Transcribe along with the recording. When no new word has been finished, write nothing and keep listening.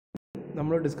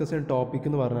നമ്മൾ ഡിസ്കസ് ചെയ്യുന്ന ടോപ്പിക്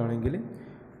എന്ന് പറയുകയാണെങ്കിൽ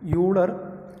യൂളർ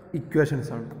ഇക്വേഷൻസ്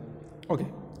ആണ്. ഓക്കെ,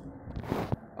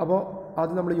 അപ്പോൾ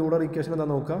ആദ്യം നമ്മൾ യൂളർ ഇക്വേഷൻ എന്താ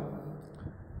നോക്കുക.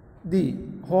 The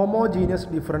homogeneous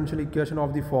differential equation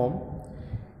of the form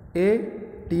A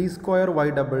T square Y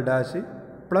double dash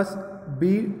plus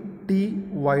B T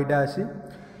Y dash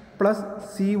plus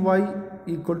C Y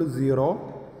equal to 0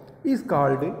 is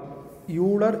called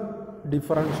Euler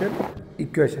differential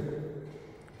equation.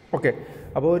 Okay,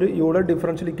 അപ്പോൾ ഒരു Euler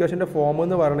differential ഇക്വേഷൻ്റെ form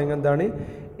എന്ന് പറയുന്നത് എന്താണ്?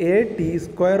 A T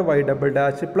square Y double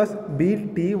dash plus B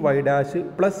T Y dash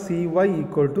plus C Y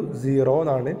equal to 0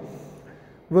 എന്നാണ്.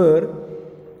 Where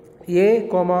A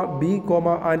comma B comma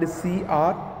and C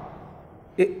are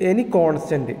any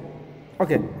constant.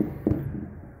 Okay,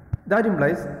 that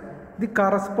implies the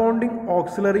corresponding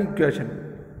auxiliary equation,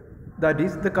 that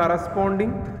is the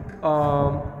corresponding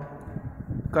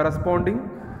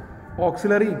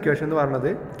auxiliary equation എന്ന്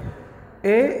പറയുന്നത്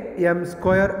A M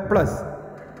square plus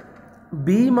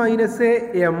B minus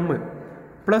A M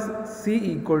plus C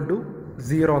equal to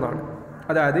 0 എന്നാണ്.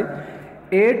 അതായത്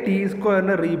A T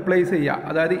സ്ക്വയറിനെ replace ചെയ്യുക.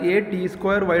 അതായത് A T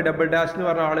square Y double dash എന്ന്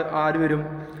പറഞ്ഞ ആര് വരും?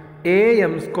 എ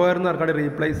എം സ്ക്വയർ എന്ന് പറഞ്ഞാൽ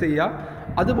റീപ്ലേസ് ചെയ്യുക.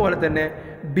 അതുപോലെ തന്നെ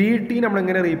ബി ടി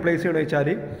നമ്മളെങ്ങനെ റീപ്ലേസ് ചെയ്യണമെന്ന് വെച്ചാൽ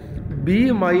B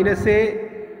minus A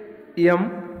M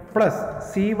plus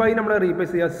C Y നമ്മൾ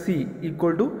റീപ്ലേസ് ചെയ്യുക സി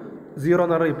ഈക്വൽ ടു 0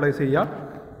 എന്ന് റീപ്ലേസ് ചെയ്യുക.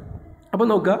 അപ്പോൾ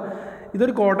നോക്കുക,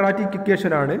 ഇതൊരു ക്വാഡ്രാറ്റിക്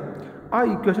ഇക്വേഷൻ ആണ്. ആ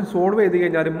ഇക്വേഷൻ സോൾവ് ചെയ്ത്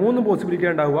കഴിഞ്ഞാൽ 3 പോസിബിലിറ്റി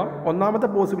ഉണ്ടാവുക. ഒന്നാമത്തെ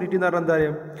പോസിബിലിറ്റി എന്ന് പറഞ്ഞാൽ എന്താ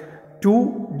പറയുക? 2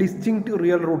 ഡിസ്റ്റിങ്ക്റ്റ്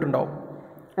റിയൽ റൂട്ട് ഉണ്ടാവും.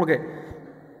 ഓക്കെ,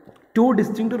 2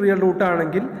 ഡിസ്റ്റിങ്ക്റ്റ് റിയൽ റൂട്ട്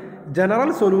ആണെങ്കിൽ ജനറൽ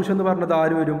സൊല്യൂഷൻ എന്ന് പറഞ്ഞത്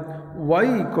ആര് വരും? y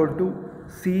equal to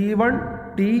C1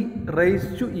 T raise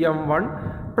to M1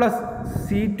 plus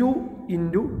C2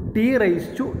 into T raise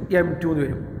to M2 എന്ന്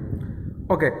വരും.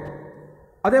 ഓക്കെ,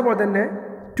 അതേപോലെ തന്നെ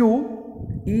 2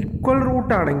 ഈക്വൽ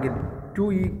റൂട്ട്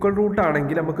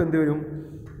ആണെങ്കിൽ നമുക്ക് എന്ത് വരും?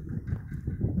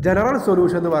 ജനറൽ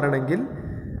സൊല്യൂഷൻ എന്ന് പറയണമെങ്കിൽ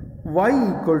y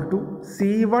equal to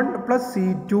C1 plus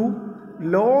C2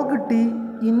 log T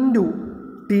into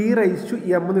T raise to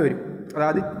M എന്ന് വരും.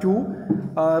 അതായത് 2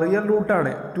 റിയൽ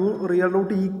റൂട്ടാണ്, 2 റിയൽ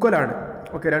റൂട്ട് ഈക്വൽ ആണ്.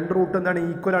 ഓക്കെ, 2 റൂട്ട് എന്താണ്?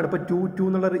 ഈക്വൽ ആണ്. ഇപ്പോൾ 2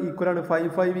 എന്നുള്ളത് ഈക്വൽ ആണ്,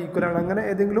 5 ഈക്വൽ ആണ്. അങ്ങനെ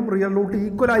ഏതെങ്കിലും റിയൽ റൂട്ട്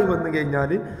ഈക്വലായി വന്നു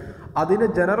കഴിഞ്ഞാൽ അതിൻ്റെ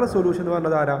ജനറൽ സൊല്യൂഷൻ എന്ന്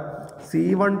പറഞ്ഞത് ആരാ?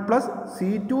 C1 plus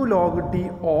C2 log T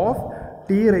of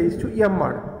T raise to M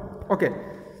ആണ്. Okay,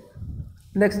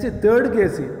 next third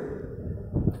case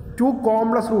 2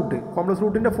 complex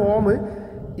റൂട്ടിൻ്റെ form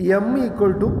M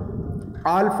equal to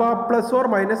alpha plus or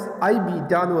minus I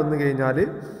beta എന്ന് വന്നു കഴിഞ്ഞാൽ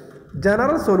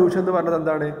ജനറൽ സൊല്യൂഷൻ എന്ന് പറഞ്ഞത്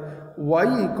എന്താണ്? y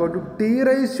equal to T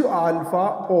raise to alpha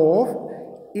of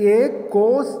A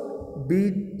cos B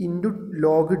into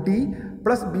log T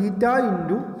plus beta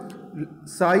into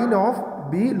sine of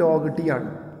B log T ആണ്.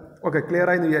 Okay, clear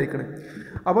ആയി എന്ന് വിചാരിക്കണേ.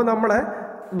 അപ്പോൾ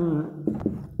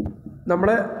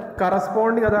നമ്മളെ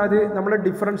കറസ്പോണ്ടിങ്, അതായത് നമ്മുടെ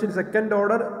ഡിഫറൻഷ്യൽ സെക്കൻഡ്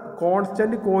ഓർഡർ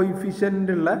കോൺസ്റ്റൻറ്റ്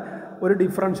കോയിഫിഷ്യൻ്റുള്ള ഒരു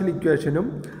ഡിഫറൻഷ്യൽ ഇക്വേഷനും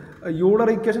യൂളർ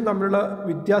ഇക്വേഷൻ തമ്മിലുള്ള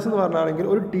വ്യത്യാസം എന്ന് പറഞ്ഞാണെങ്കിൽ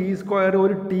ഒരു ടി സ്ക്വയർ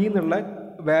ഒരു ടി എന്നുള്ള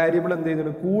വാരിയബിൾ എന്ത്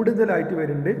ചെയ്യുന്നുണ്ട്? കൂടുതലായിട്ട്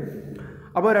വരുന്നുണ്ട്.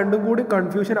 അപ്പോൾ രണ്ടും കൂടി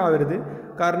കൺഫ്യൂഷൻ ആവരുത്.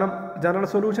 കാരണം ജനറൽ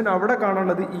സൊല്യൂഷൻ അവിടെ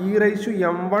കാണാനുള്ളത് E raise to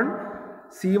M1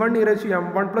 C1 E raise to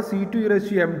M1 plus C2 E raise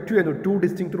to M2 എന്ന് 2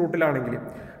 ഡിസ്റ്റിങ്ക്റ്റ് റൂട്ടിലാണെങ്കിൽ.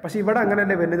 പക്ഷേ ഇവിടെ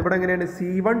അങ്ങനെയല്ലേ വരുന്നത്. ഇവിടെ എങ്ങനെയാണ്?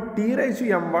 C1 T raise to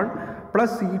M1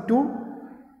 plus C2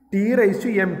 T raise to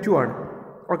M2 ആണ്.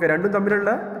 ഓക്കെ, രണ്ടും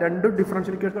തമ്മിലുള്ള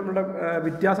ഡിഫറൻഷ്യൽ ഇക്വേഷൻ തമ്മിലുള്ള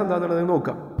വ്യത്യാസം എന്താണെന്നുള്ളത്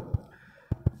നോക്കാം.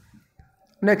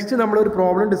 നെക്സ്റ്റ് നമ്മളൊരു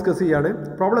പ്രോബ്ലം ഡിസ്കസ് ചെയ്യാണ്.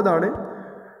 പ്രോബ്ലം ഇതാണ്: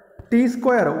 T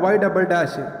square Y double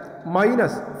dash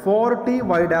minus 4t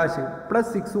Y dash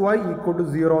plus 6y equal to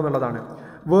 0 എന്നുള്ളതാണ്.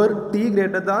 Where T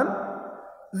greater than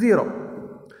 0.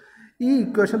 ഈ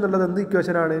ഇക്വേഷൻ എന്നുള്ളത് എന്ത്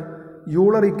ഇക്വേഷനാണ്?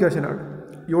 യൂളർ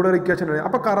ഇക്വേഷനാണ്.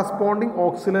 അപ്പോൾ കറസ്പോണ്ടിങ്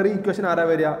ഓക്സിലറി ഇക്വേഷൻ ആരാ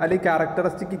വരിക? അല്ലെങ്കിൽ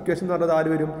ക്യാരക്ടറിസ്റ്റിക് ഇക്വേഷൻ എന്ന് പറഞ്ഞത് ആര്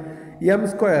വരും? M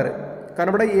square.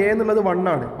 കാരണം ഇവിടെ എ എന്നുള്ളത് 1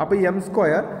 ആണ്. അപ്പോൾ എം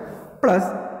സ്ക്വയർ പ്ലസ്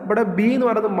ഇവിടെ ബി എന്ന്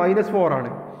പറയുന്നത് -4 ആണ്.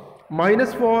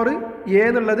 -4 എ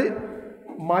എന്നുള്ളത്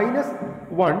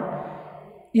 -1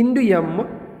 into M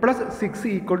plus 6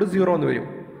 equal to 0 എന്ന് വരും.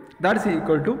 That's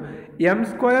equal to M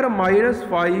square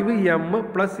 -5m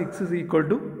plus 6 equal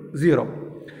to 0.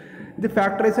 ഇത്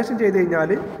ഫാക്ടറൈസേഷൻ ചെയ്ത്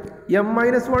കഴിഞ്ഞാൽ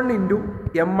m-1 into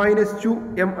m-2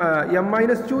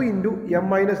 into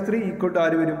m-3 equal to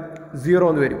ആര് വരും? 0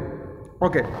 എന്ന് വരും.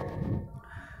 Okay,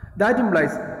 that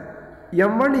implies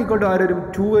m1 equal to ആര് വരും?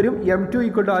 2 വരും. m2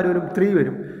 ഈക്വൽ ടു ആര് വരും? 3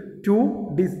 വരും. 2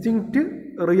 ഡിസ്റ്റിങ്ക്റ്റ്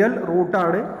റിയൽ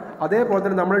റൂട്ടാണ്. അതേപോലെ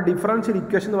തന്നെ നമ്മൾ ഡിഫറൻഷ്യൽ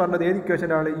ഇക്വേഷൻ എന്ന് പറഞ്ഞത് ഏത്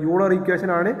ഇക്വേഷനാണ്? യൂളർ ഇക്വേഷൻ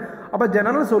ആണ്. അപ്പോൾ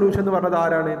ജനറൽ സൊല്യൂഷൻ എന്ന് പറഞ്ഞത്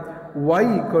ആരാണ്? y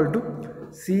equal to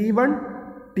C1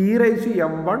 T raise to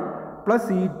M1 plus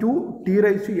C2 T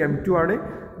raise to M2 ആണ്.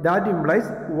 That implies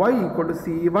y equal to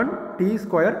C1 T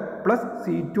square plus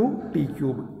C2 T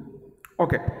cube.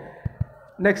 Okay,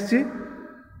 next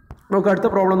നമുക്ക് അടുത്ത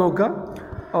problem നോക്കുക.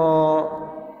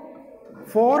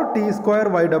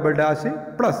 4t² y double dash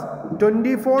plus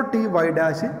 24ty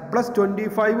dash plus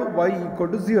 25y equal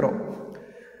to 0.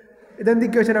 ഇതെന്ത്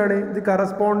ഇക്വേഷനാണ്? ഇത്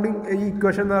corresponding ഈ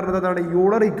equation എന്ന് പറയുന്നത് അതാണ്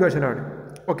യൂളർ ഇക്വേഷനാണ്.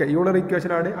 Okay, Euler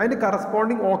ഇക്വേഷനാണ്. അതിൻ്റെ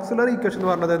കറസ്പോണ്ടിങ് ഓക്സിലറി ഇക്വേഷൻ എന്ന്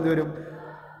പറയുന്നത് എന്ത് വരും?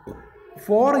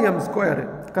 4m².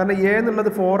 കാരണം എ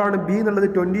എന്നുള്ളത് 4 ആണ്, ബി എന്നുള്ളത്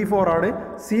 24 ആണ്,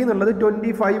 സി എന്നുള്ളത്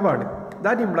 25 ആണ്.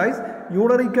 ദാറ്റ് ഇംപ്ലൈസ്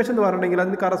യൂളർ ഇക്വേഷൻ എന്ന് പറഞ്ഞിട്ടുണ്ടെങ്കിൽ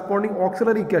അതിന് corresponding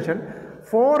auxiliary equation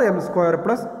 4m²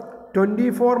 plus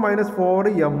 24 minus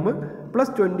 4m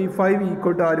plus 25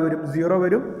 equal to ആര് വരും? 0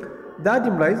 വരും. That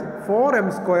implies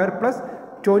 4m² plus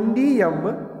 20m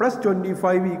plus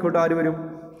 25 equal to ആര് വരും?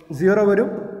 0 വരും.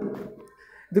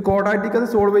 ഇത് ക്വാഡ്രാറ്റിക് അത്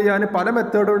സോൾവ് ചെയ്യാൻ പല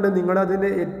മെത്തേഡുണ്ട്. നിങ്ങളതിൻ്റെ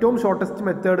ഏറ്റവും ഷോർട്ടസ്റ്റ്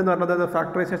മെത്തേഡ് എന്ന് പറഞ്ഞത്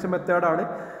ഫാക്ടറൈസേഷൻ മെത്തേഡാണ്.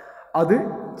 അത്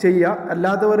ചെയ്യുക.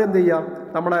 അല്ലാത്തവർ എന്ത് ചെയ്യുക?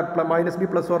 നമ്മളെ -b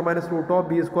plus or minus root of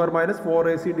b² minus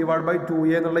 4ac divide by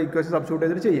 2a എന്നുള്ള ഇക്വേഷൻ സബ്സ്റ്റിറ്റ്യൂട്ട്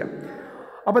ചെയ്തിട്ട് ചെയ്യാം.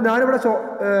 അപ്പോൾ ഞാനിവിടെ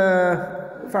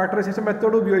ഫാക്ടറൈസേഷൻ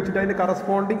മെത്തേഡ് ഉപയോഗിച്ചിട്ട് അതിൻ്റെ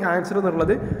കറസ്പോണ്ടിങ് ആൻസർ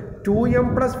എന്നുള്ളത് 2m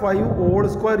plus 5 whole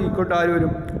square equal to ആര്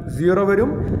വരും? 0 വരും.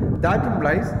 That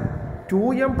implies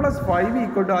 2m plus 5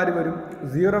 equal to ആര് വരും?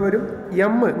 0 വരും.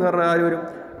 m എന്ന് പറഞ്ഞാൽ ആര് വരും?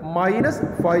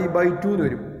 -5/2 എന്ന്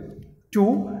വരും. 2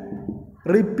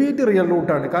 റിപ്പീറ്റ് റിയൽ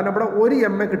റൂട്ടാണ്. കാരണം ഇവിടെ ഒരു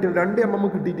m കിട്ടിയില്ല, 2 mm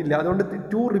കിട്ടിയിട്ടില്ല. അതുകൊണ്ട്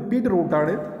 2 റിപ്പീറ്റ്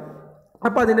റൂട്ടാണ്.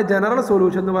 അപ്പോൾ അതിൻ്റെ ജനറൽ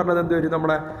സൊല്യൂഷൻ എന്ന് പറഞ്ഞത് എന്ത് വരും?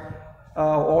 നമ്മുടെ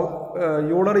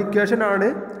യൂളർ ഇക്വേഷൻ ആണ്.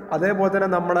 അതേപോലെ തന്നെ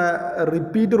നമ്മുടെ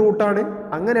റിപ്പീറ്റ് റൂട്ടാണ്.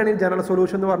 അങ്ങനെയാണ് ജനറൽ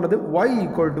സൊല്യൂഷൻ എന്ന് പറഞ്ഞത് y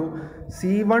equal to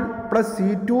c1 plus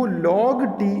c2 log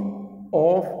T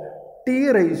of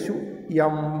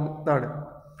t⁻m എന്നാണ്.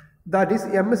 That is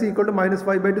m is equal to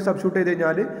 -5/2 substitute ചെയ്ത്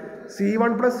കഴിഞ്ഞാൽ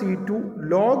c1 plus c2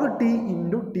 log T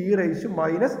into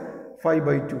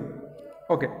t⁻−5/2.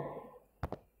 Okay.